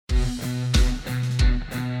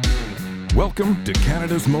Welcome to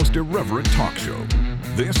Canada's most irreverent talk show.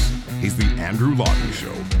 This is The Andrew Lawton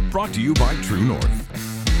Show, brought to you by True North.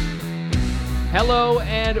 Hello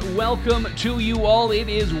and welcome to you all. It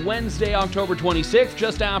is Wednesday, October 26th,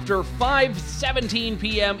 just after 5:17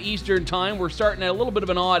 p.m. Eastern Time. We're starting at a little bit of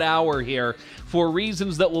an odd hour here for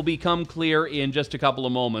reasons that will become clear in just a couple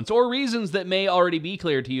of moments, or reasons that may already be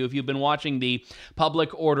clear to you if you've been watching the Public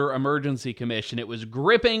Order Emergency Commission. It was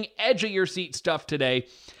gripping, edge-of-your-seat stuff today.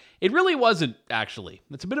 It really wasn't, actually.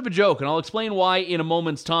 It's a bit of a joke, and I'll explain why in a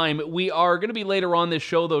moment's time. We are going to be later on this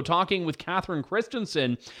show, though, talking with Catherine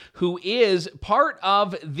Christensen, who is part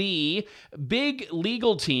of the big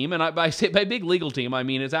legal team, and by big legal team, I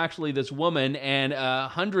mean it's actually this woman and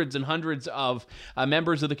hundreds and hundreds of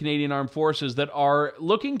members of the Canadian Armed Forces that are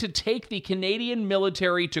looking to take the Canadian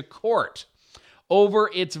military to court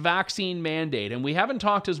over its vaccine mandate. And we haven't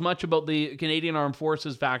talked as much about the Canadian Armed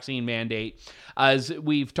Forces vaccine mandate as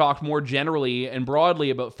we've talked more generally and broadly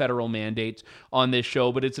about federal mandates on this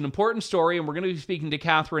show, but it's an important story, and we're going to be speaking to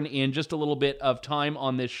Catherine in just a little bit of time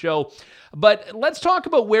on this show. But let's talk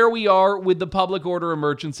about where we are with the Public Order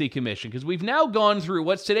Emergency Commission, because we've now gone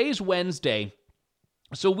through today's Wednesday.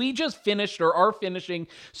 So we just finished, or are finishing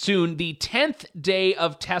soon, the 10th day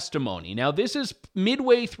of testimony. Now, this is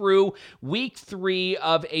midway through week 3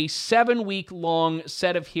 of a 7-week-long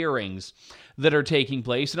set of hearings that are taking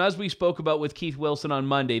place. And as we spoke about with Keith Wilson on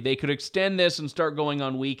Monday, they could extend this and start going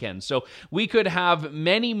on weekends. So we could have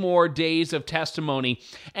many more days of testimony.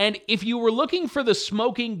 And if you were looking for the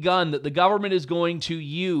smoking gun that the government is going to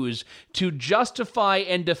use to justify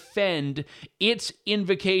and defend its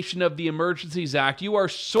invocation of the Emergencies Act, you are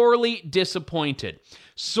sorely disappointed.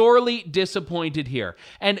 Sorely disappointed here.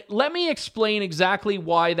 And let me explain exactly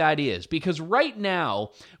why that is. Because right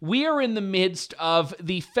now, we are in the midst of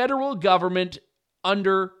the federal government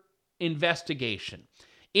under investigation.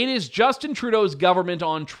 It is Justin Trudeau's government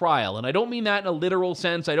on trial. And I don't mean that in a literal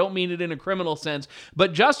sense. I don't mean it in a criminal sense.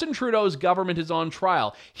 But Justin Trudeau's government is on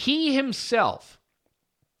trial. He himself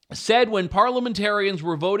said when parliamentarians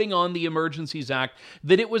were voting on the Emergencies Act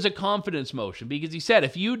that it was a confidence motion, because he said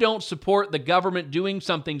if you don't support the government doing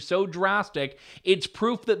something so drastic, it's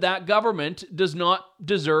proof that that government does not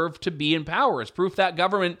deserve to be in power. It's proof that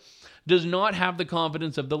government does not have the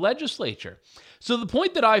confidence of the legislature. So the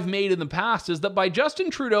point that I've made in the past is that by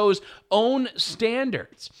Justin Trudeau's own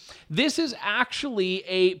standards, this is actually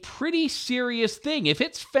a pretty serious thing. If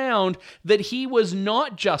it's found that he was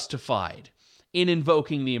not justified in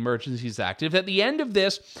invoking the Emergencies Act, if at the end of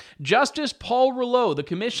this, Justice Paul Rouleau, the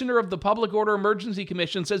commissioner of the Public Order Emergency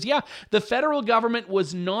Commission, says, yeah, the federal government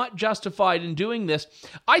was not justified in doing this,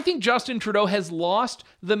 I think Justin Trudeau has lost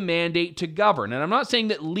the mandate to govern. And I'm not saying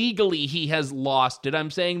that legally he has lost it.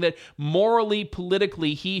 I'm saying that morally,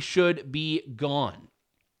 politically, he should be gone.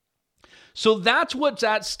 So that's what's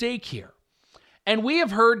at stake here. And we have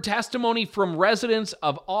heard testimony from residents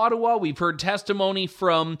of Ottawa. We've heard testimony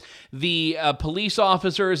from the police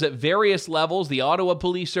officers at various levels, the Ottawa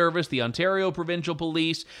Police Service, the Ontario Provincial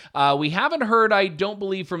Police. We haven't heard, I don't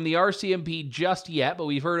believe, from the RCMP just yet, but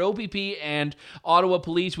we've heard OPP and Ottawa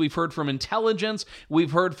Police. We've heard from intelligence.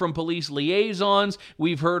 We've heard from police liaisons.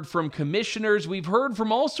 We've heard from commissioners. We've heard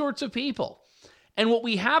from all sorts of people. And what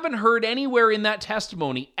we haven't heard anywhere in that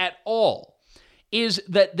testimony at all is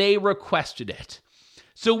that they requested it.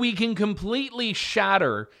 So we can completely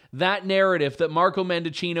shatter that narrative that Marco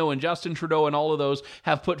Mendicino and Justin Trudeau and all of those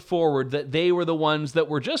have put forward, that they were the ones that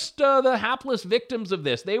were just the hapless victims of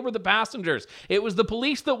this. They were the passengers. It was the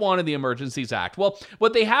police that wanted the Emergencies Act. Well,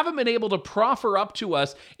 what they haven't been able to proffer up to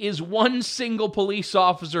us is one single police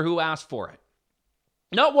officer who asked for it.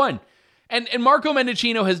 Not one. And Marco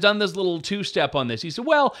Mendicino has done this little two-step on this. He said,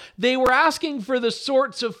 well, they were asking for the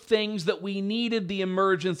sorts of things that we needed the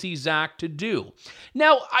Emergencies Act to do.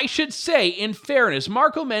 Now, I should say, in fairness,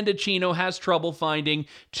 Marco Mendicino has trouble finding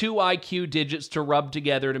 2 IQ digits to rub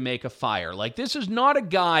together to make a fire. Like, this is not a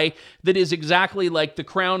guy that is exactly like the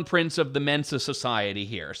Crown Prince of the Mensa Society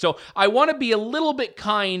here. So I want to be a little bit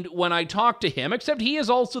kind when I talk to him, except he is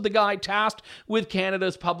also the guy tasked with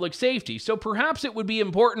Canada's public safety. So perhaps it would be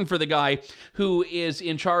important for the guy who is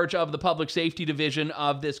in charge of the public safety division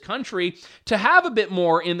of this country to have a bit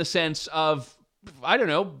more in the sense of, I don't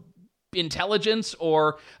know, intelligence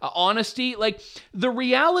or honesty. Like, the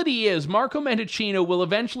reality is Marco Mendicino will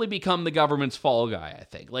eventually become the government's fall guy, I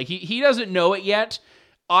think. Like, he doesn't know it yet.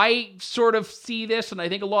 I sort of see this, and I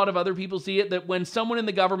think a lot of other people see it, that when someone in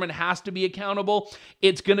the government has to be accountable,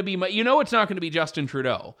 it's going to be, it's not going to be Justin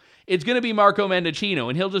Trudeau. It's going to be Marco Mendicino,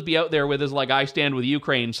 and he'll just be out there with his, I stand with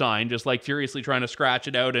Ukraine sign, just, furiously trying to scratch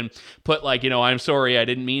it out and put, I'm sorry, I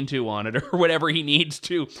didn't mean to on it, or whatever he needs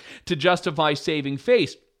to justify saving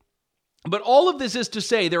face. But all of this is to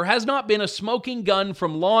say there has not been a smoking gun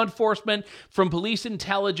from law enforcement, from police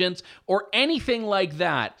intelligence, or anything like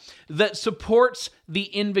that supports the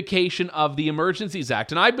invocation of the Emergencies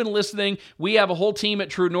Act. And I've been listening. We have a whole team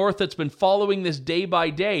at True North that's been following this day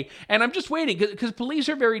by day. And I'm just waiting because police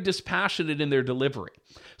are very dispassionate in their delivery.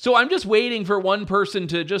 So I'm just waiting for one person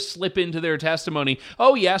to just slip into their testimony.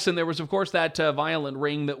 Oh, yes, and there was, of course, that violent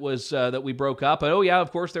ring that was that we broke up. And, oh, yeah,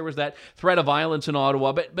 of course, there was that threat of violence in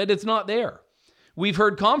Ottawa, but it's not there. We've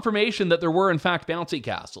heard confirmation that there were, in fact, bouncy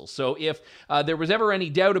castles. So if there was ever any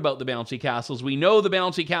doubt about the bouncy castles, we know the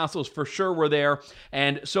bouncy castles for sure were there,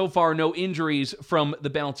 and so far no injuries from the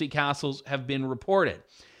bouncy castles have been reported.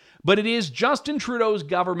 But it is Justin Trudeau's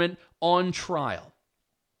government on trial.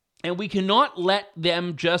 And we cannot let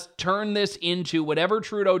them just turn this into whatever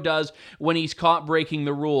Trudeau does when he's caught breaking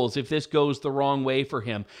the rules, if this goes the wrong way for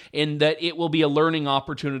him, in that it will be a learning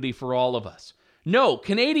opportunity for all of us. No,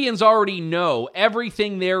 Canadians already know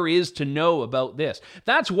everything there is to know about this.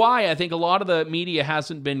 That's why I think a lot of the media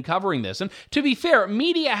hasn't been covering this. And to be fair,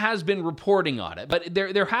 media has been reporting on it, but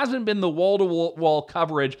there hasn't been the wall-to-wall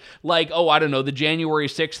coverage like, the January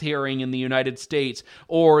 6th hearing in the United States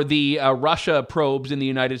or the Russia probes in the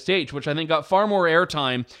United States, which I think got far more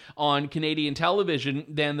airtime on Canadian television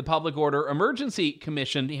than the Public Order Emergency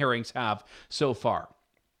Commission hearings have so far.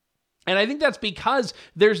 And I think that's because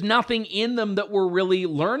there's nothing in them that we're really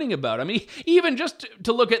learning about. I mean, even just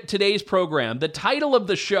to look at today's program, the title of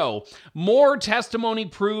the show, More Testimony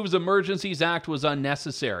Proves Emergencies Act Was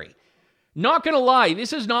Unnecessary. Not going to lie,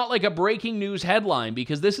 this is not like a breaking news headline,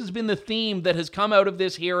 because this has been the theme that has come out of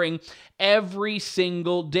this hearing every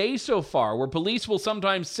single day so far, where police will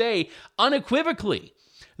sometimes say unequivocally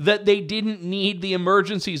that they didn't need the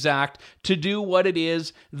Emergencies Act to do what it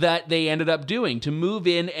is that they ended up doing, to move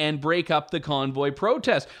in and break up the convoy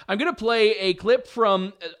protest. I'm going to play a clip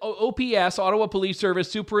from OPS, Ottawa Police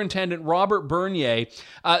Service Superintendent Robert Bernier,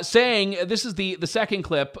 saying, this is the second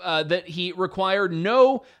clip, that he required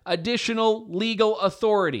no additional legal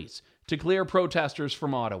authorities to clear protesters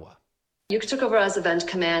from Ottawa. You took over as event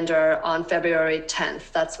commander on February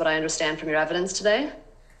 10th. That's what I understand from your evidence today?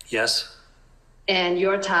 Yes. And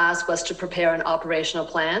your task was to prepare an operational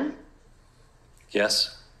plan?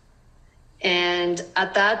 Yes. And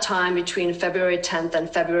at that time, between February 10th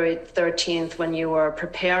and February 13th, when you were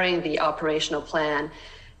preparing the operational plan,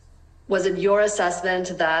 was it your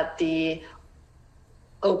assessment that the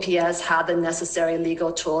OPS had the necessary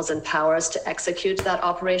legal tools and powers to execute that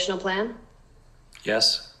operational plan?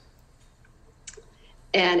 Yes.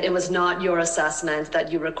 And it was not your assessment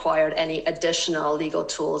that you required any additional legal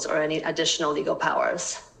tools or any additional legal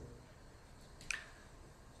powers? I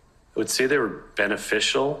would say they were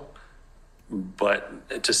beneficial,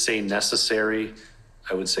 but to say necessary,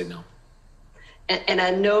 I would say no. And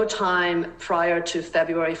at no time prior to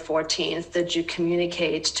February 14th did you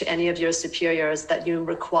communicate to any of your superiors that you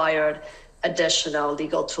required additional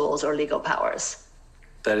legal tools or legal powers?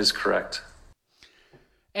 That is correct.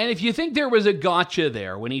 And if you think there was a gotcha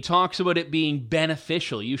there when he talks about it being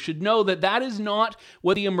beneficial, you should know that that is not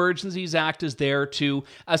what the Emergencies Act is there to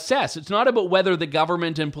assess. It's not about whether the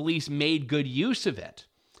government and police made good use of it.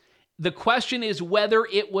 The question is whether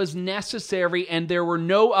it was necessary and there were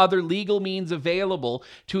no other legal means available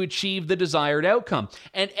to achieve the desired outcome.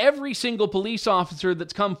 And every single police officer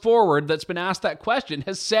that's come forward that's been asked that question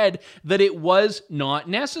has said that it was not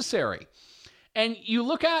necessary. And you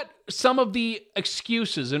look at some of the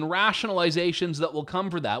excuses and rationalizations that will come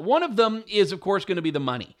for that. One of them is, of course, going to be the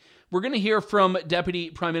money. We're going to hear from Deputy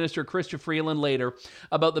Prime Minister Chrystia Freeland later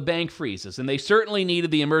about the bank freezes. And they certainly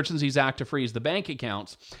needed the Emergencies Act to freeze the bank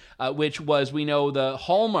accounts, which was, we know, the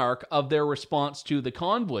hallmark of their response to the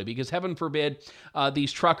convoy, because heaven forbid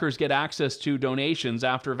these truckers get access to donations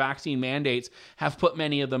after vaccine mandates have put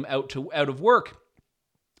many of them out of work.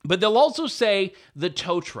 But they'll also say the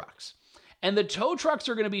tow trucks. And the tow trucks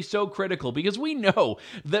are going to be so critical because we know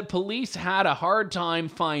that police had a hard time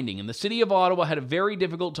finding, and the city of Ottawa had a very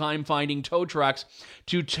difficult time finding tow trucks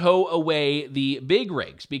to tow away the big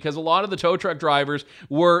rigs, because a lot of the tow truck drivers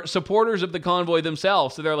were supporters of the convoy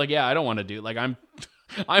themselves. So they're like, yeah, I don't want to do,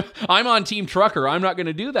 I'm on Team Trucker. I'm not going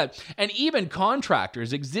to do that. And even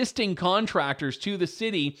contractors, existing contractors to the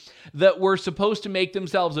city that were supposed to make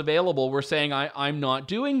themselves available were saying, I'm not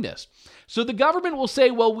doing this. So the government will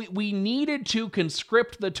say, well, we needed to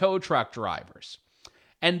conscript the tow truck drivers.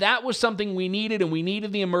 And that was something we needed, and we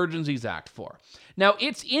needed the Emergencies Act for. Now,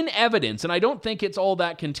 it's in evidence, and I don't think it's all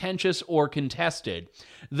that contentious or contested,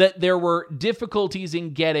 that there were difficulties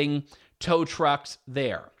in getting tow trucks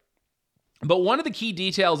there. But one of the key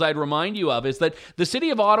details I'd remind you of is that the city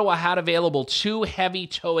of Ottawa had available two heavy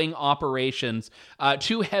towing operations,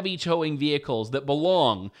 two heavy towing vehicles that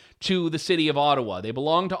belong to the city of Ottawa. They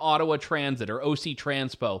belong to Ottawa Transit, or OC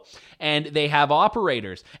Transpo, and they have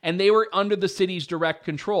operators, and they were under the city's direct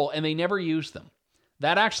control, and they never used them.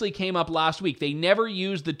 That actually came up last week. They never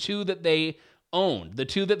used the two that they owned, the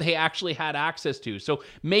two that they actually had access to. So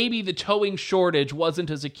maybe the towing shortage wasn't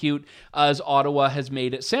as acute as Ottawa has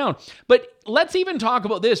made it sound. But let's even talk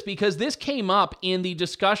about this, because this came up in the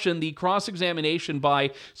discussion, the cross-examination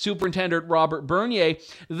by Superintendent Robert Bernier,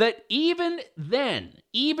 that even then,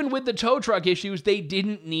 even with the tow truck issues, they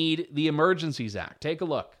didn't need the Emergencies Act. Take a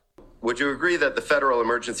look. Would you agree that the federal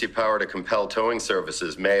emergency power to compel towing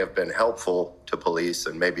services may have been helpful to police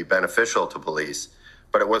and maybe beneficial to police,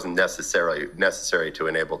 but it wasn't necessary to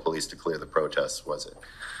enable police to clear the protests, was it?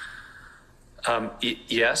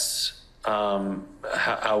 Yes.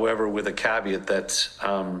 However, with a caveat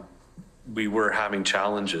that we were having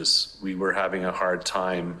challenges. We were having a hard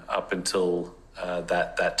time up until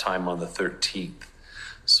that time on the 13th.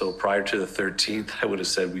 So prior to the 13th, I would have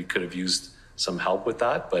said we could have used some help with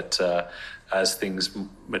that. But as things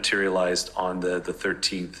materialized on the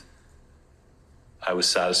 13th, I was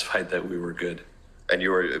satisfied that we were good. And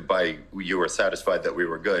you were satisfied that we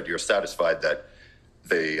were good. You're satisfied that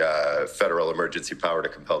the federal emergency power to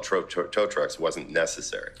compel tow trucks wasn't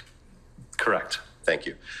necessary. Correct. Thank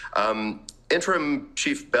you. Interim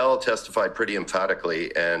Chief Bell testified pretty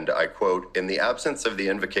emphatically, and I quote, "In the absence of the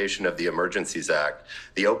invocation of the Emergencies Act,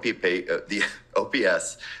 the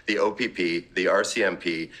OPS, the OPP, the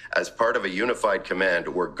RCMP, as part of a unified command,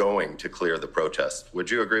 were going to clear the protests."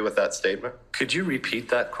 Would you agree with that statement? Could you repeat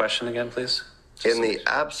that question again, please? In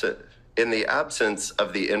the absence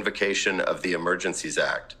of the invocation of the Emergencies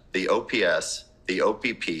Act, the OPS, the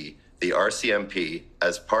OPP, the RCMP,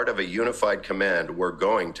 as part of a unified command, were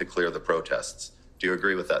going to clear the protests. Do you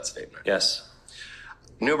agree with that statement? Yes.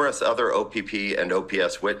 Numerous other OPP and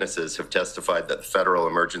OPS witnesses have testified that federal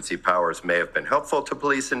emergency powers may have been helpful to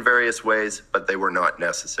police in various ways, but they were not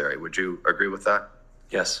necessary. Would you agree with that?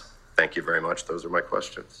 Yes. Thank you very much. Those are my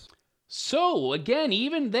questions. So, again,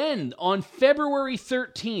 even then, on February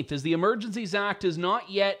 13th, as the Emergencies Act is not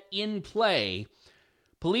yet in play,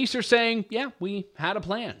 police are saying, yeah, we had a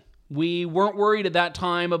plan. We weren't worried at that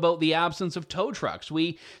time about the absence of tow trucks.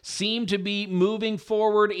 We seemed to be moving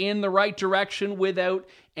forward in the right direction without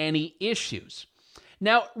any issues.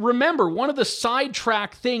 Now, remember, one of the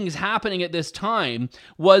sidetrack things happening at this time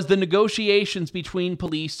was the negotiations between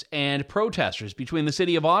police and protesters, between the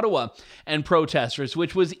city of Ottawa and protesters,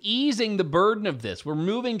 which was easing the burden of this. We're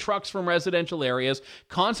moving trucks from residential areas,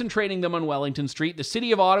 concentrating them on Wellington Street. The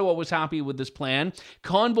city of Ottawa was happy with this plan.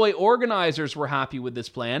 Convoy organizers were happy with this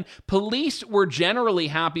plan. Police were generally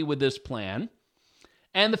happy with this plan.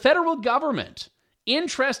 And the federal government,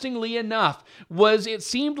 interestingly enough, it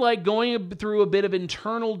seemed like going through a bit of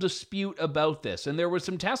internal dispute about this. And there was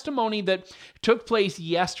some testimony that took place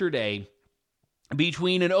yesterday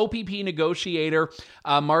between an OPP negotiator,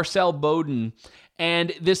 Marcel Bowden,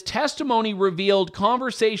 and this testimony revealed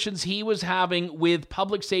conversations he was having with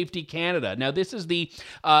Public Safety Canada. Now, this is the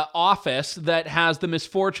office that has the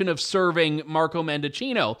misfortune of serving Marco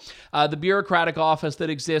Mendicino, the bureaucratic office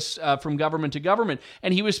that exists from government to government.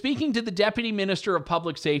 And he was speaking to the Deputy Minister of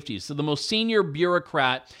Public Safety, so the most senior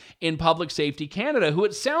bureaucrat in Public Safety Canada, who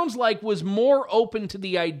it sounds like was more open to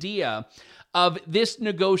the idea of this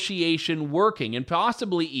negotiation working, and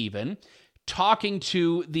possibly even talking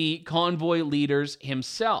to the convoy leaders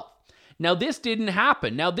himself. Now, this didn't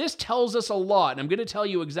happen. Now, this tells us a lot, and I'm going to tell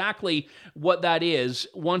you exactly what that is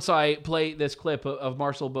once I play this clip of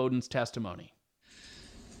Marcel Bowden's testimony.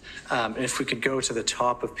 If we could go to the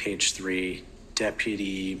top of page 3,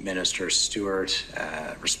 Deputy Minister Stewart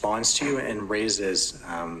responds to you and raises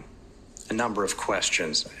a number of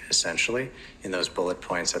questions, essentially, in those bullet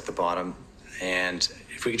points at the bottom. And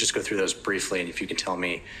if we could just go through those briefly, and if you could tell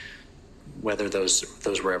me whether those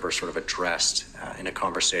were ever sort of addressed in a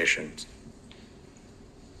conversation.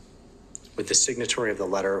 Would the signatory of the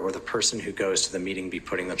letter or the person who goes to the meeting be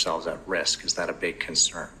putting themselves at risk? Is that a big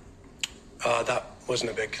concern? That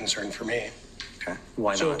wasn't a big concern for me. Okay.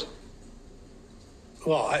 Why not?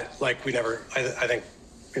 Well, I think,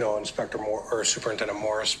 Inspector Moore or Superintendent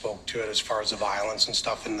Morris spoke to it as far as the violence and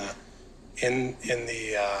stuff in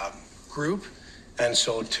the group. And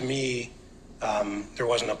so to me, there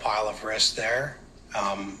wasn't a pile of risk there.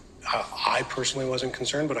 I personally wasn't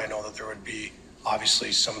concerned, but I know that there would be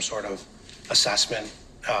obviously some sort of assessment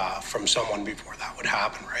from someone before that would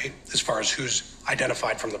happen, right? As far as who's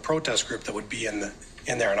identified from the protest group that would be in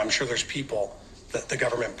there. And I'm sure there's people that the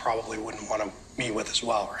government probably wouldn't want to meet with as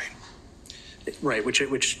well, right? Right,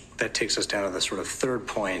 which that takes us down to the sort of third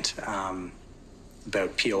point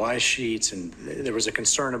about POI sheets, and there was a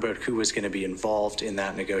concern about who was going to be involved in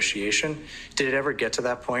that negotiation. Did it ever get to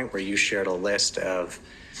that point where you shared a list of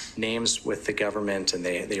names with the government and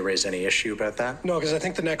they raised any issue about that? No, because I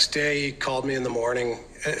think the next day he called me in the morning.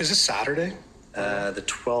 Is this Saturday? The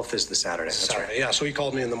 12th is the Saturday. That's Saturday, right. Yeah, so he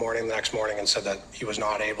called me in the morning, the next morning, and said that he was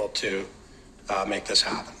not able to make this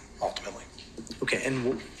happen, ultimately. Okay,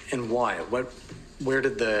 and why? Where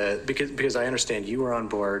did because I understand you were on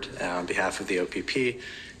board on behalf of the OPP,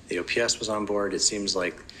 the OPS was on board. It seems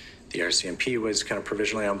like the RCMP was kind of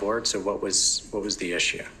provisionally on board. So what was the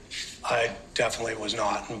issue? I definitely was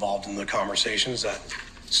not involved in the conversations that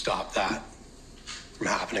stopped that from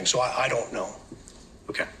happening. So I don't know.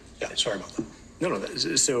 Okay. Yeah, sorry about that. No.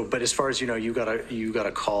 So, but as far as you know, you got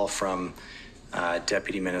a call from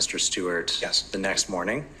Deputy Minister Stewart. Yes. The next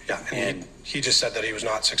morning. Yeah, and he just said that he was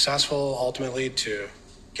not successful ultimately to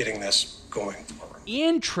getting this going forward.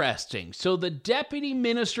 Interesting. So the Deputy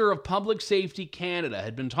Minister of Public Safety Canada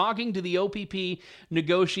had been talking to the OPP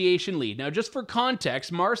negotiation lead. Now, just for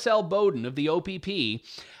context, Marcel Bowden of the OPP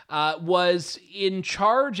was in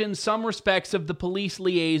charge in some respects of the police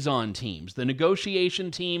liaison teams, the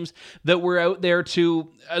negotiation teams that were out there to,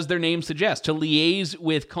 as their name suggests, to liaise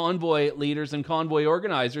with convoy leaders and convoy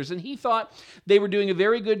organizers. And he thought they were doing a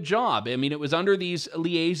very good job. I mean, it was under these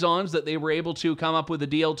liaisons that they were able to come up with a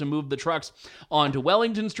deal to move the trucks onto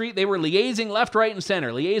Wellington Street. They were liaising left, right, and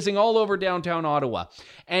center, liaising all over downtown Ottawa.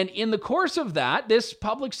 And in the course of that, this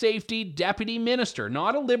public safety deputy minister,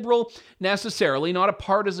 not a liberal necessarily, not a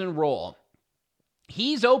partisan role,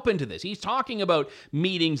 he's open to this. He's talking about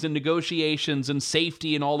meetings and negotiations and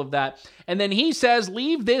safety and all of that. And then he says,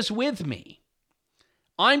 leave this with me.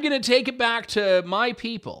 I'm going to take it back to my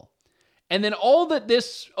people. And then all that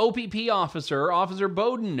this OPP officer, Officer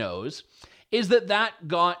Bowden, knows is that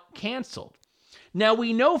got canceled. Now,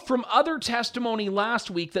 we know from other testimony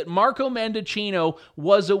last week that Marco Mendicino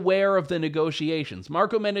was aware of the negotiations.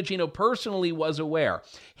 Marco Mendicino personally was aware.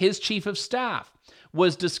 His chief of staff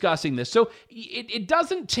was discussing this. So it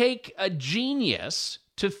doesn't take a genius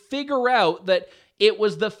to figure out that it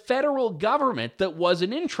was the federal government that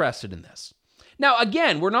wasn't interested in this. Now,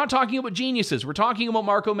 again, we're not talking about geniuses. We're talking about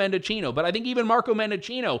Marco Mendicino, but I think even Marco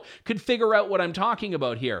Mendicino could figure out what I'm talking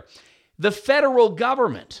about here. The federal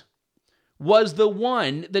government was the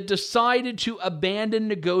one that decided to abandon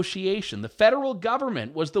negotiation. The federal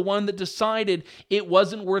government was the one that decided it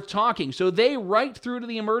wasn't worth talking. So they, right through to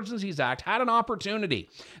the Emergencies Act, had an opportunity.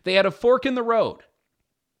 They had a fork in the road.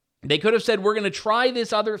 They could have said, we're going to try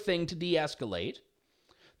this other thing to de-escalate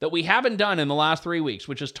that we haven't done in the last 3 weeks,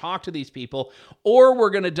 which is talk to these people, or we're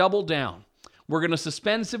going to double down. We're going to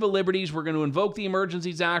suspend civil liberties. We're going to invoke the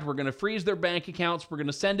Emergencies Act. We're going to freeze their bank accounts. We're going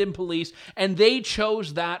to send in police. And they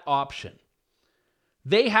chose that option.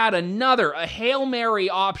 They had a Hail Mary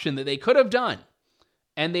option that they could have done,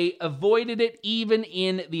 and they avoided it even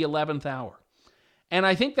in the 11th hour. And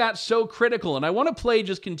I think that's so critical. And I want to play,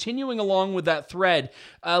 just continuing along with that thread,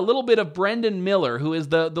 a little bit of Brendan Miller, who is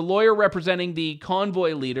the lawyer representing the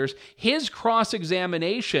convoy leaders, his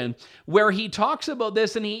cross-examination, where he talks about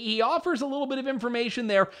this, and he offers a little bit of information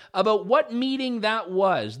there about what meeting that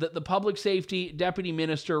was that the public safety deputy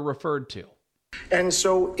minister referred to. And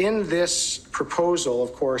so in this proposal,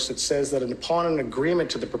 of course, it says that upon an agreement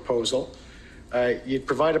to the proposal, you'd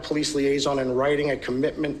provide a police liaison in writing a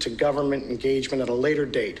commitment to government engagement at a later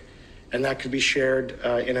date. And that could be shared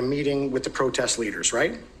in a meeting with the protest leaders,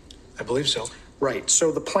 right? I believe so. Right.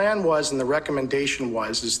 So the plan was, and the recommendation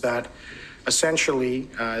is that essentially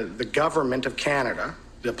the government of Canada,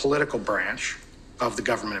 the political branch of the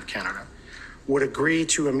government of Canada, would agree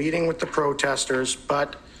to a meeting with the protesters,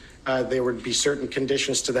 but there would be certain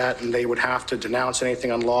conditions to that, and they would have to denounce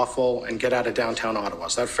anything unlawful and get out of downtown Ottawa.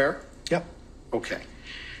 Is that fair? Yep. Okay.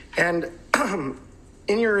 And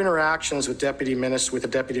in your interactions with the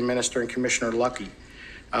Deputy Minister and Commissioner Lucky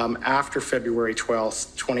after February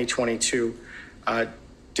 12th, 2022,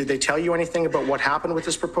 did they tell you anything about what happened with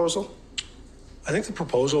this proposal? I think the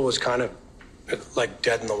proposal was kind of like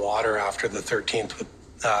dead in the water after the 13th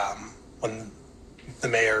when the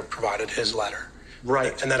mayor provided his letter.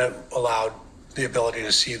 Right. And then it allowed the ability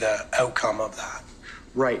to see the outcome of that.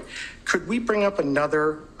 Right. Could we bring up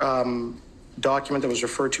another document that was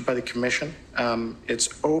referred to by the commission? It's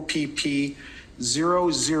OPP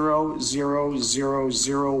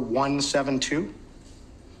 0000172.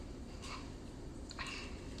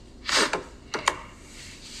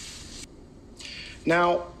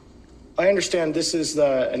 Now, I understand this is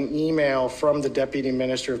an email from the Deputy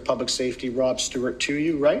Minister of Public Safety, Rob Stewart, to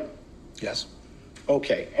you, right? Yes.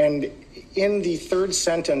 Okay, and in the third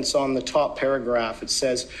sentence on the top paragraph, it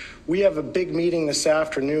says, "We have a big meeting this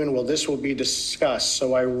afternoon. Well, this will be discussed,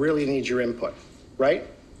 so I really need your input," right?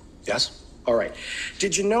 Yes. All right.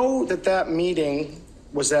 Did you know that that meeting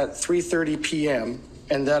was at 3:30 p.m.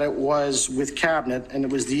 and that it was with Cabinet and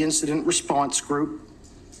it was the incident response group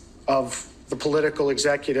of the political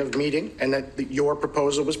executive meeting and that your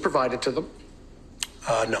proposal was provided to them?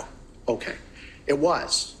 No. Okay. It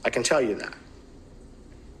was. I can tell you that.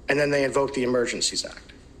 And then they invoked the Emergencies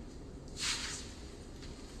Act.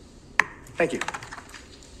 Thank you.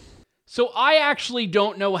 So I actually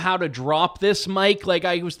don't know how to drop this mic. Like,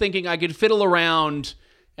 I was thinking I could fiddle around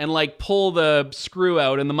and like pull the screw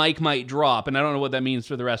out and the mic might drop, and I don't know what that means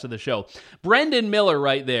for the rest of the show. Brendan Miller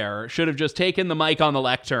right there should have just taken the mic on the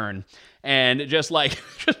lectern and just like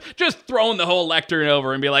just thrown the whole lectern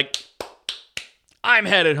over and be like, I'm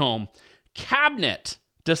headed home. Cabinet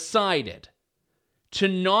decided to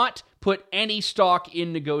not put any stock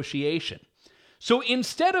in negotiation. So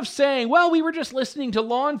instead of saying, well, we were just listening to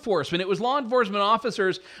law enforcement, it was law enforcement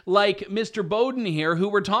officers like Mr. Bowden here who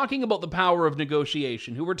were talking about the power of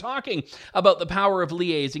negotiation, who were talking about the power of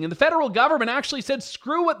liaising. And the federal government actually said,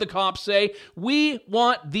 screw what the cops say, we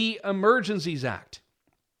want the Emergencies Act.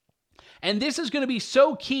 And this is going to be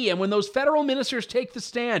so key. And when those federal ministers take the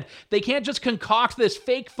stand, they can't just concoct this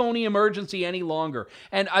fake, phony emergency any longer.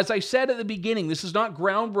 And as I said at the beginning, this is not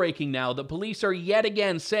groundbreaking now. The police are yet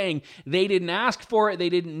again saying they didn't ask for it, they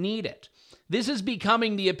didn't need it. This is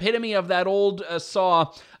becoming the epitome of that old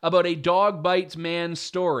saw about a dog bites man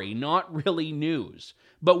story, not really news.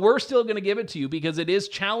 But we're still going to give it to you because it is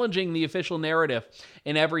challenging the official narrative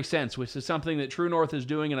in every sense, which is something that True North is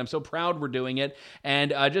doing, and I'm so proud we're doing it.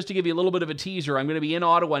 And just to give you a little bit of a teaser, I'm going to be in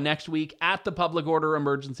Ottawa next week at the Public Order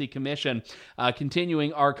Emergency Commission,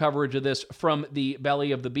 continuing our coverage of this from the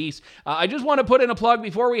belly of the beast. I just want to put in a plug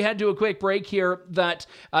before we head to a quick break here that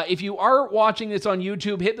if you are watching this on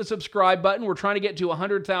YouTube, hit the subscribe button. We're trying to get to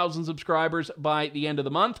 100,000 subscribers by the end of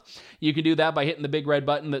the month. You can do that by hitting the big red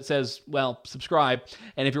button that says, well, subscribe.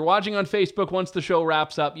 And if you're watching on Facebook, once the show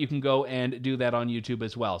wraps up, you can go and do that on YouTube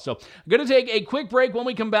as well. So I'm going to take a quick break. When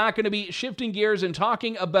we come back, going to be shifting gears and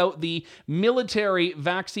talking about the military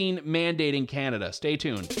vaccine mandate in Canada. Stay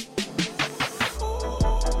tuned.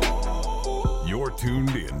 You're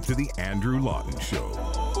tuned in to The Andrew Lawton Show.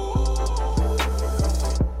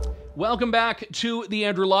 Welcome back to The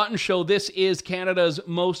Andrew Lawton Show. This is Canada's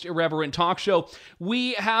most irreverent talk show.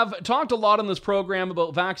 We have talked a lot on this program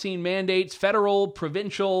about vaccine mandates, federal,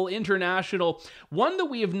 provincial, international. One that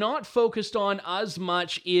we have not focused on as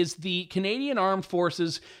much is the Canadian Armed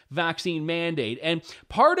Forces vaccine mandate. And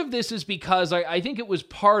part of this is because I think it was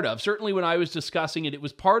part of, certainly when I was discussing it, it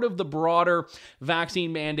was part of the broader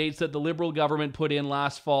vaccine mandates that the Liberal government put in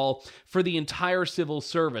last fall for the entire civil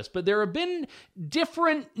service. But there have been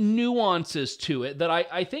different nuances to it that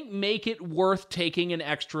I think make it worth taking an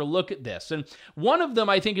extra look at this. And one of them,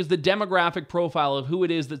 I think, is the demographic profile of who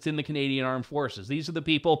it is that's in the Canadian Armed Forces. These are the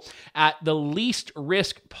people at the least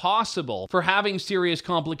risk possible for having serious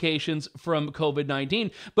complications from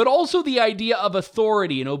COVID-19, but also the idea of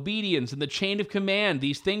authority and obedience and the chain of command,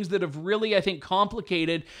 these things that have really, I think,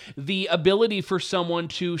 complicated the ability for someone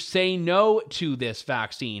to say no to this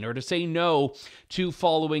vaccine or to say no to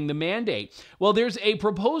following the mandate. Well, there's a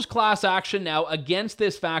proposed class action now against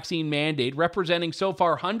this vaccine mandate, representing so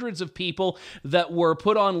far hundreds of people that were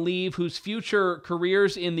put on leave whose future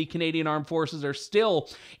careers in the Canadian Armed Forces are still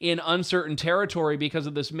in uncertain territory because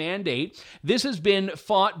of this mandate. This has been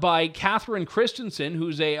fought by Catherine Christensen,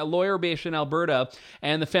 who's a lawyer based in Alberta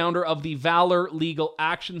and the founder of the Valor Legal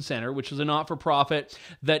Action Center, which is a not-for-profit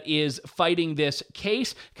that is fighting this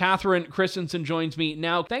case. Catherine Christensen joins me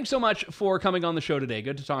now. Thanks so much for coming on the show today.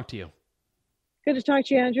 Good to talk to you. Good to talk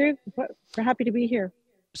to you, Andrew. We're happy to be here.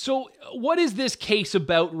 So what is this case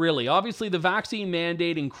about, really? Obviously, the vaccine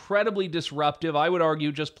mandate, incredibly disruptive, I would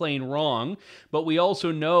argue just plain wrong, but we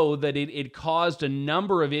also know that it caused a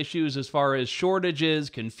number of issues as far as shortages,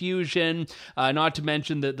 confusion, not to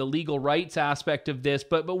mention the legal rights aspect of this.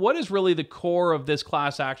 But what is really the core of this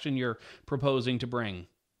class action you're proposing to bring?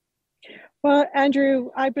 Well, Andrew,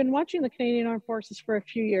 I've been watching the Canadian Armed Forces for a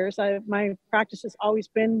few years. My practice has always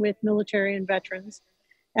been with military and veterans.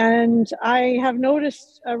 And I have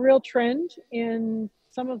noticed a real trend in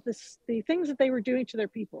some of the things that they were doing to their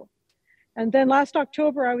people. And then last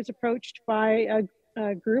October, I was approached by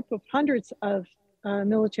a group of hundreds of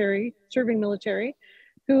serving military,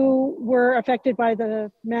 who were affected by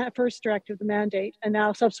the first directive, the mandate, and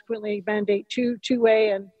now subsequently mandate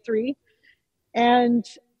 2A and 3. And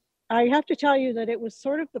I have to tell you that it was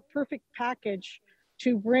sort of the perfect package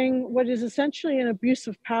to bring what is essentially an abuse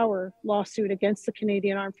of power lawsuit against the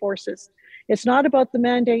Canadian Armed Forces. It's not about the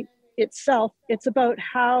mandate itself, it's about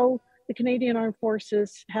how the Canadian Armed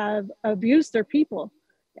Forces have abused their people,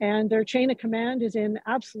 and their chain of command is in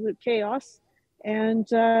absolute chaos. And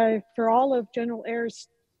for all of General Ayres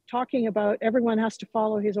talking about everyone has to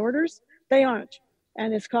follow his orders, they aren't.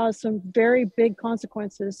 And it's caused some very big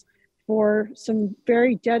consequences for some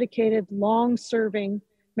very dedicated, long-serving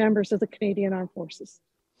members of the Canadian Armed Forces.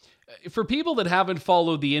 For people that haven't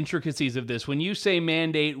followed the intricacies of this, when you say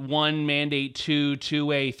mandate 1, mandate 2,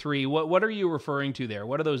 2A, 3, what are you referring to there?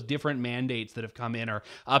 What are those different mandates that have come in or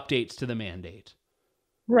updates to the mandate?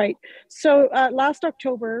 Right. So last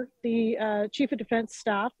October, the Chief of Defense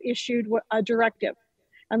Staff issued a directive.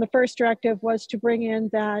 And the first directive was to bring in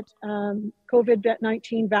that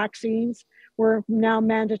COVID-19 vaccines were now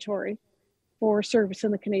mandatory for service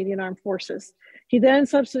in the Canadian Armed Forces. He then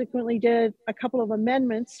subsequently did a couple of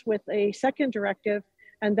amendments with a second directive,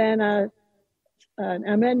 and then an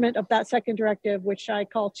amendment of that second directive, which I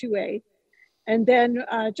call 2A. And then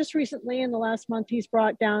just recently, in the last month, he's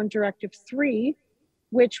brought down Directive 3,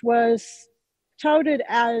 which was touted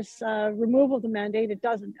as removal of the mandate. It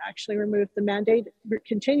doesn't actually remove the mandate. It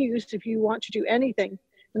continues if you want to do anything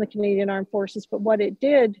in the Canadian Armed Forces. But what it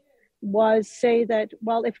did was say that,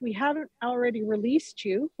 well, if we haven't already released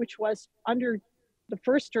you, which was under the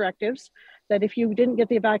first directives, that if you didn't get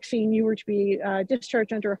the vaccine, you were to be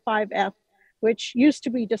discharged under a 5F, which used to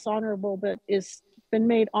be dishonorable, but is been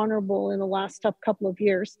made honorable in the last couple of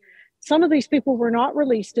years. Some of these people were not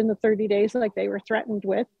released in the 30 days like they were threatened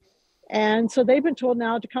with. And so they've been told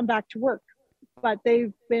now to come back to work, but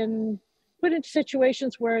they've been put into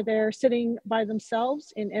situations where they're sitting by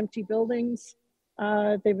themselves in empty buildings.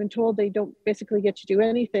 They've been told they don't basically get to do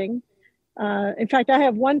anything. In fact, I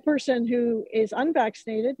have one person who is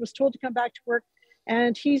unvaccinated, was told to come back to work,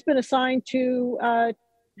 and he's been assigned to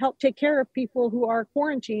help take care of people who are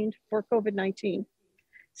quarantined for COVID-19.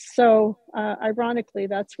 So ironically,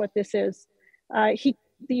 that's what this is.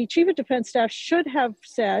 The Chief of Defense Staff should have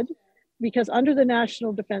said, because under the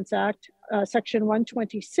National Defense Act, Section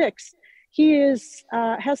 126, he has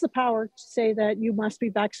the power to say that you must be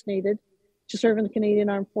vaccinated to serve in the Canadian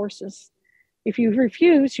Armed Forces. If you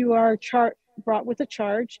refuse, you are brought with a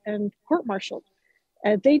charge and court-martialed.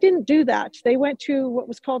 They didn't do that. They went to what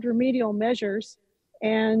was called remedial measures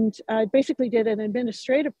and basically did an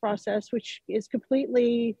administrative process, which is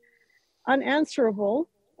completely unanswerable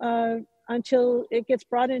until it gets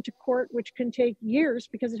brought into court, which can take years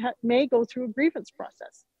because it may go through a grievance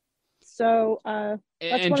process. So that's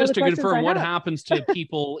and one just of the to questions confirm, I what have. happens to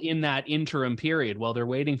people in that interim period while they're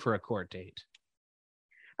waiting for a court date?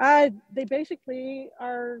 They basically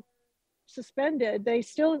are suspended.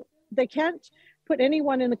 They can't put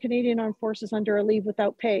anyone in the Canadian Armed Forces under a leave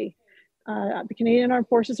without pay. The Canadian Armed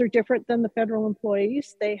Forces are different than the federal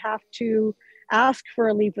employees. They have to ask for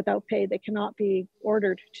a leave without pay. They cannot be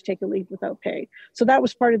ordered to take a leave without pay. So that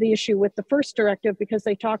was part of the issue with the first directive, because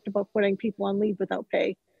they talked about putting people on leave without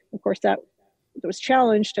pay. Of course, that was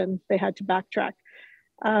challenged and they had to backtrack.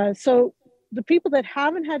 So the people that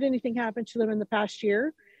haven't had anything happen to them in the past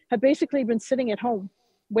year have basically been sitting at home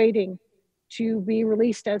waiting to be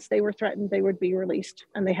released as they were threatened they would be released,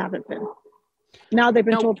 and they haven't been. Now they've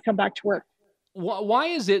been told to come back to work. Why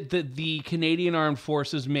is it that the Canadian Armed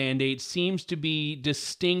Forces mandate seems to be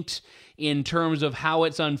distinct in terms of how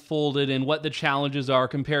it's unfolded and what the challenges are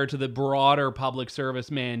compared to the broader public service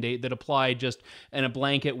mandate that applied just in a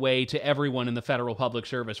blanket way to everyone in the federal public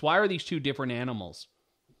service? Why are these two different animals?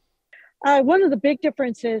 One of the big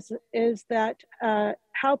differences is that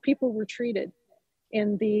how people were treated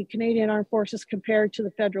in the Canadian Armed Forces compared to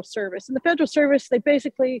the federal service. In the federal service, they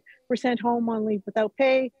basically were sent home on leave without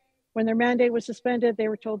pay. When their mandate was suspended, they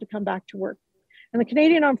were told to come back to work. In the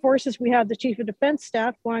Canadian Armed Forces, we have the Chief of Defense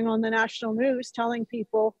Staff going on the national news telling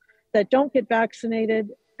people that don't get vaccinated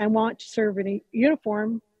and want to serve in a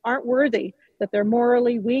uniform aren't worthy, that they're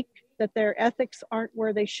morally weak, that their ethics aren't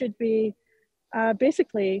where they should be,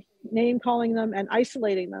 basically name-calling them and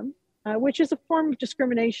isolating them, which is a form of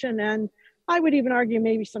discrimination, and I would even argue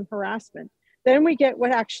maybe some harassment. Then we get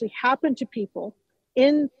what actually happened to people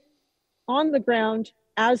on the ground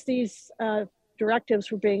as these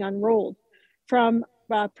directives were being unrolled, from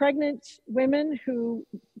pregnant women who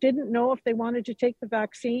didn't know if they wanted to take the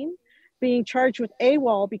vaccine, being charged with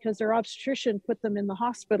AWOL because their obstetrician put them in the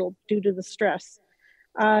hospital due to the stress,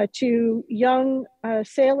 to young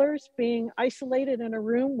sailors being isolated in a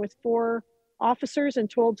room with 4 officers and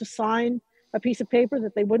told to sign a piece of paper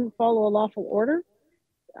that they wouldn't follow a lawful order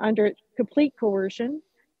under complete coercion,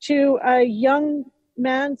 to a young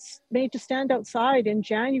man made to stand outside in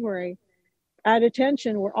January at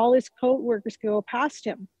attention where all his co-workers go past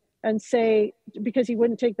him and say, because he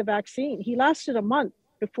wouldn't take the vaccine. He lasted a month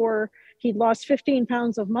before he'd lost 15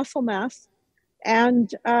 pounds of muscle mass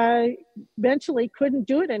and mentally couldn't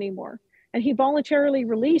do it anymore. And he voluntarily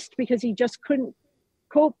released because he just couldn't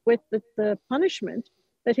cope with the punishment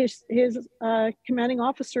that his commanding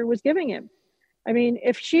officer was giving him. I mean,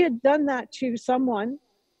 if she had done that to someone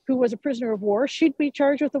who was a prisoner of war, she'd be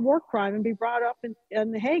charged with a war crime and be brought up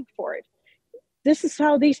in The Hague for it. This is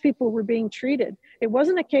how these people were being treated. It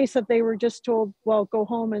wasn't a case that they were just told, well, go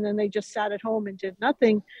home, and then they just sat at home and did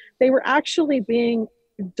nothing. They were actually being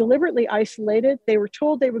deliberately isolated. They were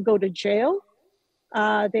told they would go to jail.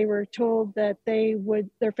 They were told that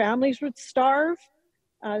their families would starve,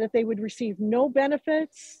 that they would receive no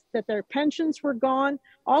benefits, that their pensions were gone.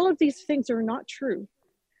 All of these things are not true.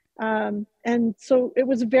 And so it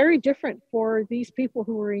was very different for these people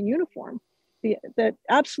who were in uniform, that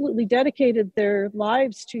absolutely dedicated their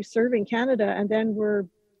lives to serving Canada and then were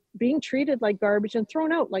being treated like garbage and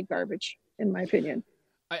thrown out like garbage, in my opinion.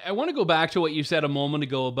 I want to go back to what you said a moment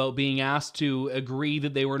ago about being asked to agree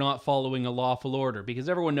that they were not following a lawful order, because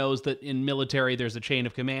everyone knows that in military there's a chain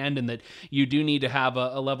of command and that you do need to have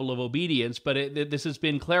a level of obedience, but this has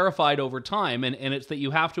been clarified over time, and it's that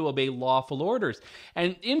you have to obey lawful orders.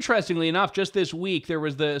 And interestingly enough, just this week there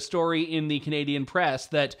was the story in the Canadian press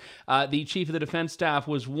that the Chief of the Defence Staff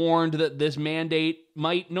was warned that this mandate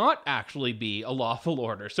might not actually be a lawful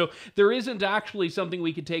order. So there isn't actually something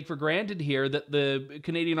we could take for granted here that the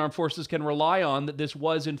Canadian Armed Forces can rely on, that this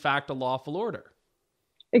was in fact a lawful order.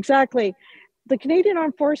 Exactly. The Canadian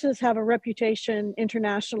Armed Forces have a reputation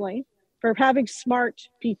internationally for having smart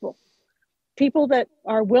people that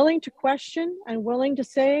are willing to question and willing to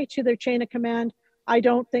say to their chain of command, I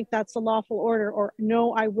don't think that's a lawful order, or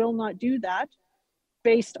no, I will not do that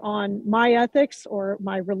based on my ethics or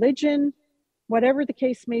my religion, whatever the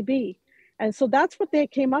case may be. And so that's what they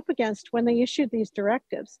came up against when they issued these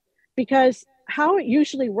directives. Because how it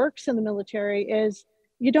usually works in the military is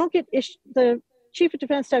you don't get the Chief of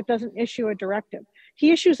Defence Staff doesn't issue a directive.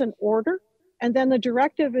 He issues an order, and then the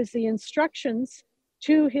directive is the instructions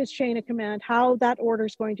to his chain of command how that order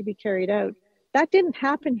is going to be carried out. That didn't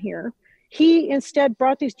happen here. He instead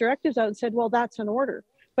brought these directives out and said, well, that's an order.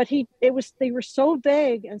 But they were so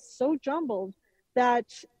vague and so jumbled that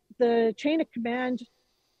the chain of command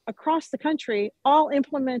across the country all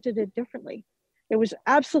implemented it differently. It was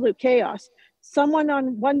absolute chaos. Someone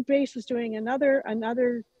on one base was doing another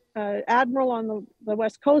admiral on the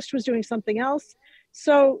West Coast was doing something else.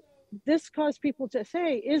 So this caused people to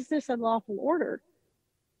say, is this a lawful order?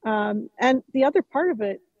 And the other part of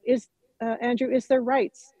it is, Andrew, is their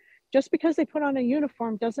rights. Just because they put on a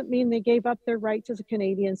uniform doesn't mean they gave up their rights as a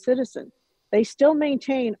Canadian citizen. They still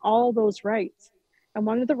maintain all those rights. And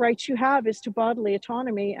one of the rights you have is to bodily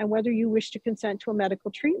autonomy and whether you wish to consent to a medical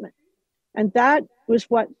treatment. And that was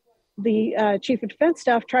what the Chief of Defence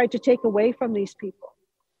Staff tried to take away from these people.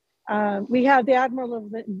 We have the Admiral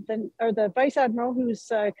of the Vice Admiral, who's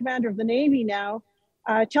Commander of the Navy now,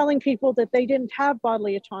 telling people that they didn't have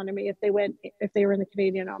bodily autonomy if they were in the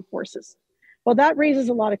Canadian Armed Forces. Well, that raises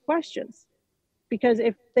a lot of questions, because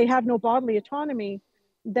if they have no bodily autonomy,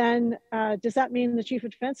 then does that mean the Chief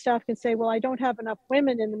of Defence Staff can say, well, I don't have enough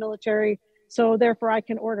women in the military, so therefore I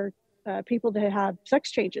can order people to have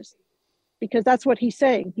sex changes? Because that's what he's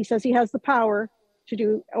saying. He says he has the power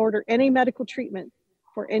to order any medical treatment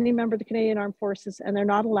for any member of the Canadian Armed Forces, and they're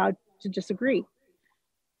not allowed to disagree.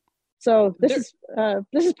 So this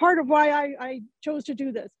is part of why I chose to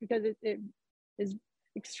do this, because it is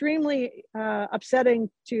extremely upsetting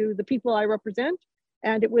to the people I represent.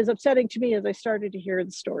 And it was upsetting to me as I started to hear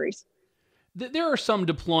the stories. There are some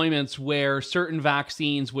deployments where certain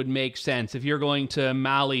vaccines would make sense. If you're going to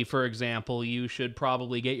Mali, for example, you should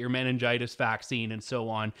probably get your meningitis vaccine and so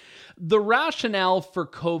on. The rationale for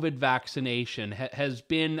COVID vaccination has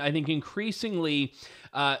been, I think, increasingly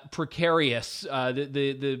precarious,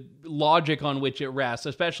 the logic on which it rests,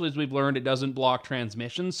 especially as we've learned it doesn't block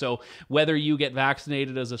transmission. So whether you get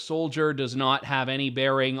vaccinated as a soldier does not have any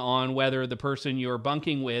bearing on whether the person you're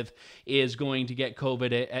bunking with is going to get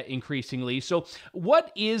COVID increasingly. So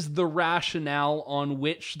what is the rationale on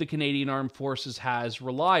which the Canadian Armed Forces has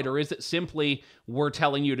relied? Or is it simply, we're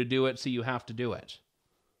telling you to do it, so you have to do it?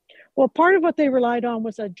 Well, part of what they relied on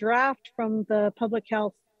was a draft from the Public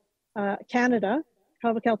Health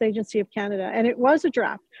Agency of Canada, and it was a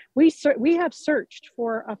draft. We have searched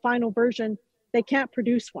for a final version. They can't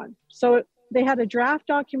produce one. So they had a draft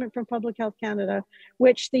document from Public Health Canada,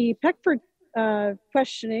 which the Peckford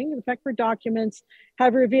questioning, the Peckford documents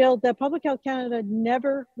have revealed that Public Health Canada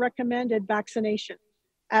never recommended vaccination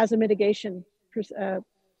as a mitigation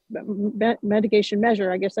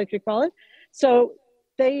measure, I guess I could call it. So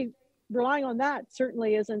they relying on that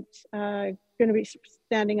certainly isn't going to be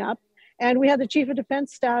standing up. And we had the Chief of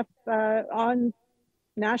Defense Staff on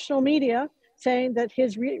national media saying that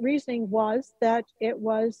his reasoning was that it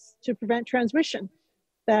was to prevent transmission,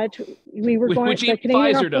 that we were going... Which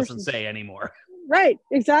Pfizer doesn't say anymore. Right,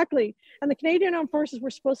 exactly. And the Canadian Armed Forces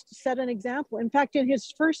were supposed to set an example. In fact, in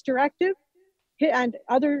his first directive and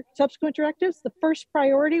other subsequent directives, the first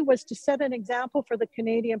priority was to set an example for the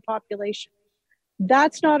Canadian population.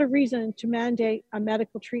 That's not a reason to mandate a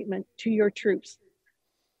medical treatment to your troops.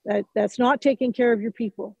 That's not taking care of your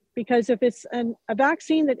people. Because if it's a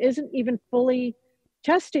vaccine that isn't even fully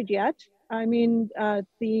tested yet, I mean,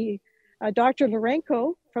 Dr.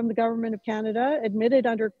 Lourenco from the Government of Canada admitted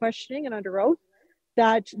under questioning and under oath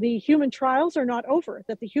that the human trials are not over,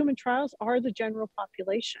 that the human trials are the general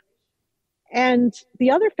population. And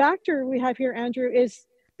the other factor we have here, Andrew, is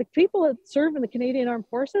the people that serve in the Canadian Armed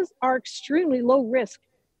Forces are extremely low risk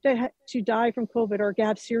to die from COVID or to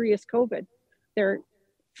have serious COVID. They're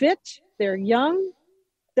fit, they're young.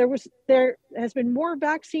 There has been more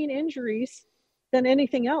vaccine injuries than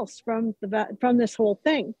anything else from this whole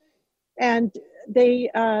thing. And they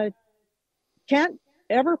can't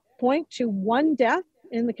ever point to one death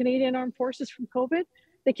in the Canadian Armed Forces from COVID.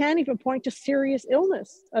 They can't even point to serious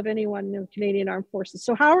illness of anyone in the Canadian Armed Forces.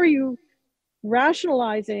 So how are you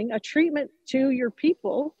rationalizing a treatment to your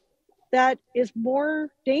people that is more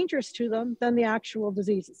dangerous to them than the actual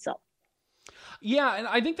disease itself? Yeah, and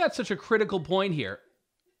I think that's such a critical point here.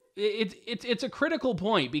 It's a critical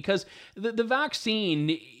point because the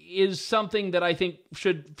vaccine is something that I think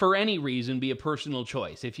should, for any reason, be a personal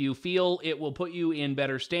choice. If you feel it will put you in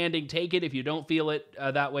better standing, take it. If you don't feel it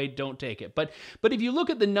that way, don't take it. But if you look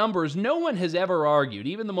at the numbers, no one has ever argued,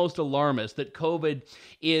 even the most alarmist, that COVID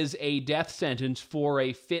is a death sentence for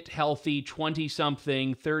a fit, healthy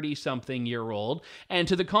 20-something, 30-something-year-old. And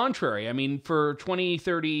to the contrary, I mean, for 20,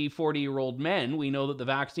 30, 40-year-old men, we know that the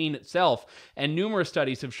vaccine itself, and numerous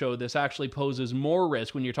studies have showed this, actually poses more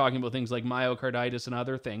risk when you're talking about things like myocarditis and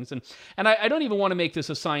other things. And I don't even want to make this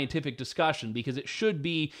a scientific discussion because it should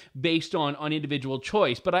be based on individual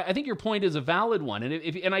choice. But I think your point is a valid one.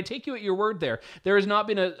 And I take you at your word there. There has not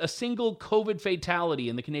been a single COVID fatality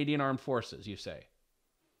in the Canadian Armed Forces, you say.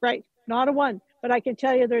 Right. Not a one. But I can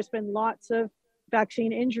tell you there's been lots of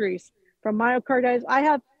vaccine injuries from myocarditis. I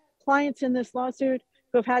have clients in this lawsuit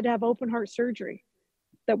who have had to have open heart surgery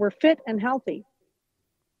that were fit and healthy.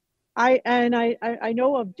 I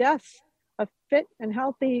know of deaths of fit and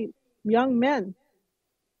healthy young men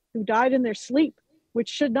who died in their sleep, which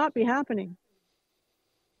should not be happening.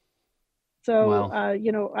 So,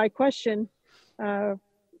 wow. I question the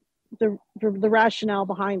rationale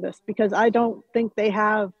behind this because I don't think they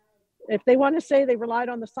have, if they want to say they relied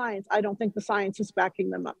on the science, I don't think the science is backing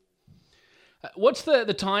them up. What's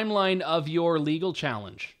the timeline of your legal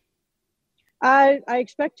challenge? I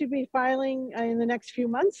expect to be filing in the next few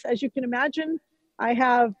months. As you can imagine, I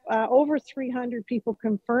have over 300 people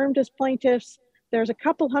confirmed as plaintiffs. There's a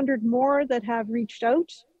couple hundred more that have reached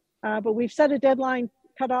out, but we've set a deadline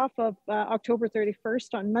cutoff of October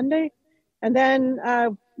 31st on Monday. And then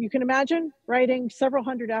you can imagine writing several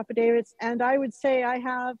hundred affidavits. And I would say I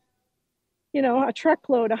have, a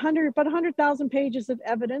truckload, about 100,000 pages of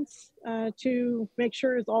evidence to make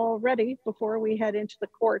sure it's all ready before we head into the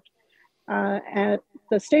court. And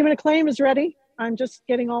the statement of claim is ready. I'm just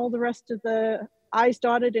getting all the rest of the I's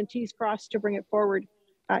dotted and T's crossed to bring it forward.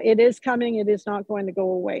 It is coming. It is not going to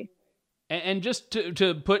go away. And just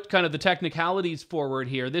to put kind of the technicalities forward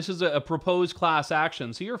here, this is a proposed class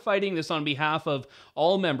action. So you're fighting this on behalf of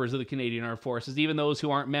all members of the Canadian Armed Forces, even those who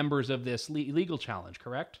aren't members of this legal challenge,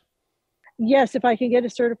 correct? Yes, if I can get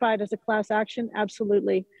it certified as a class action,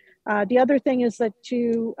 absolutely. The other thing is that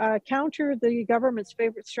to counter the government's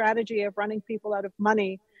favorite strategy of running people out of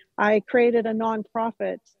money, I created a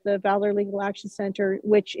nonprofit, the Valor Legal Action Center,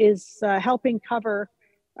 which is helping cover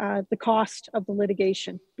the cost of the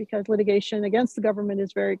litigation, because litigation against the government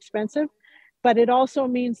is very expensive. But it also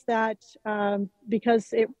means that because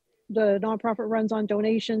the nonprofit runs on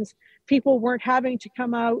donations, people weren't having to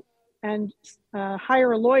come out and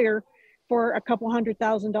hire a lawyer for a couple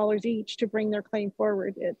 $100,000 each to bring their claim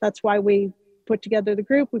forward. That's why we put together the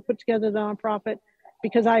group, we put together the nonprofit,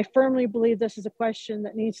 because I firmly believe this is a question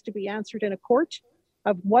that needs to be answered in a court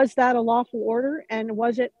of, was that a lawful order, and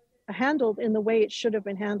was it handled in the way it should have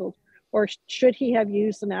been handled, or should he have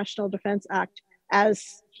used the National Defense Act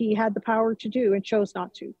as he had the power to do and chose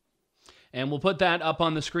not to? And we'll put that up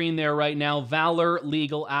on the screen there right now,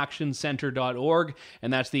 valorlegalactioncenter.org,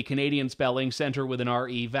 and that's the Canadian spelling, center with an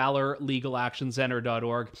R-E,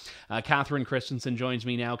 valorlegalactioncenter.org. Catherine Christensen joins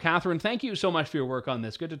me now. Catherine, thank you so much for your work on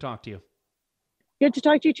this. Good to talk to you. Good to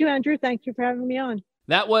talk to you too, Andrew. Thank you for having me on.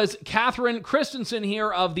 That was Catherine Christensen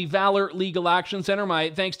here of the Valor Legal Action Center. My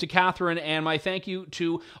thanks to Catherine, and my thank you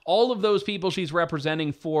to all of those people she's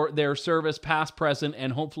representing for their service, past, present,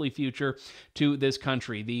 and hopefully future, to this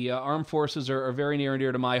country. The armed forces are very near and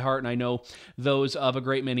dear to my heart, and I know those of a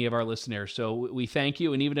great many of our listeners. So we thank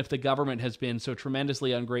you, and even if the government has been so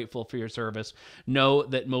tremendously ungrateful for your service, know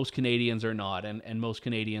that most Canadians are not, and most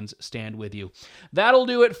Canadians stand with you. That'll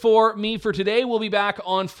do it for me for today. We'll be back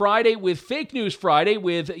on Friday with Fake News Friday,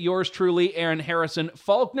 with yours truly, Aaron Harrison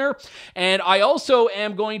Faulkner. And I also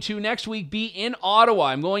am going to next week be in Ottawa.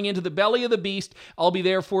 I'm going into the belly of the beast. I'll be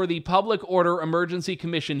there for the Public Order Emergency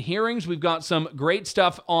Commission hearings. We've got some great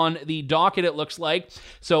stuff on the docket, it looks like.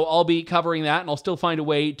 So I'll be covering that, and I'll still find a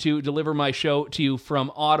way to deliver my show to you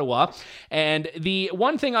from Ottawa. And the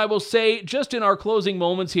one thing I will say, just in our closing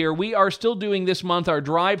moments here, we are still doing this month our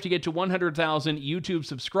drive to get to 100,000 YouTube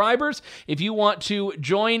subscribers. If you want to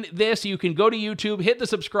join this, you can go to YouTube, hit the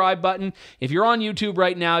subscribe button. If you're on YouTube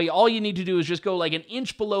right now, all you need to do is just go like an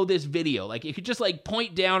inch below this video. Like you could just like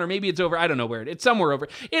point down, or maybe it's over, I don't know where it's somewhere over.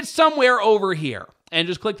 It's somewhere over here. And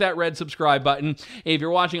just click that red subscribe button. If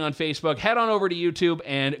you're watching on Facebook, head on over to YouTube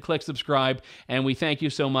and click subscribe. And we thank you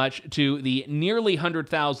so much to the nearly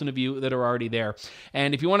 100,000 of you that are already there.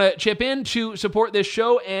 And if you want to chip in to support this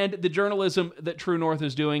show and the journalism that True North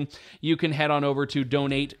is doing, you can head on over to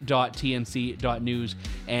donate.tnc.news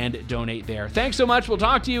and donate there. Thanks so much. We'll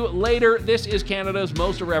talk to you later. This is Canada's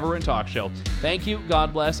most irreverent talk show. Thank you,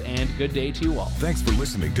 God bless, and good day to you all. Thanks for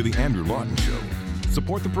listening to The Andrew Lawton Show.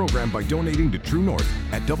 Support the program by donating to True North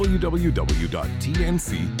at www.tnc.news.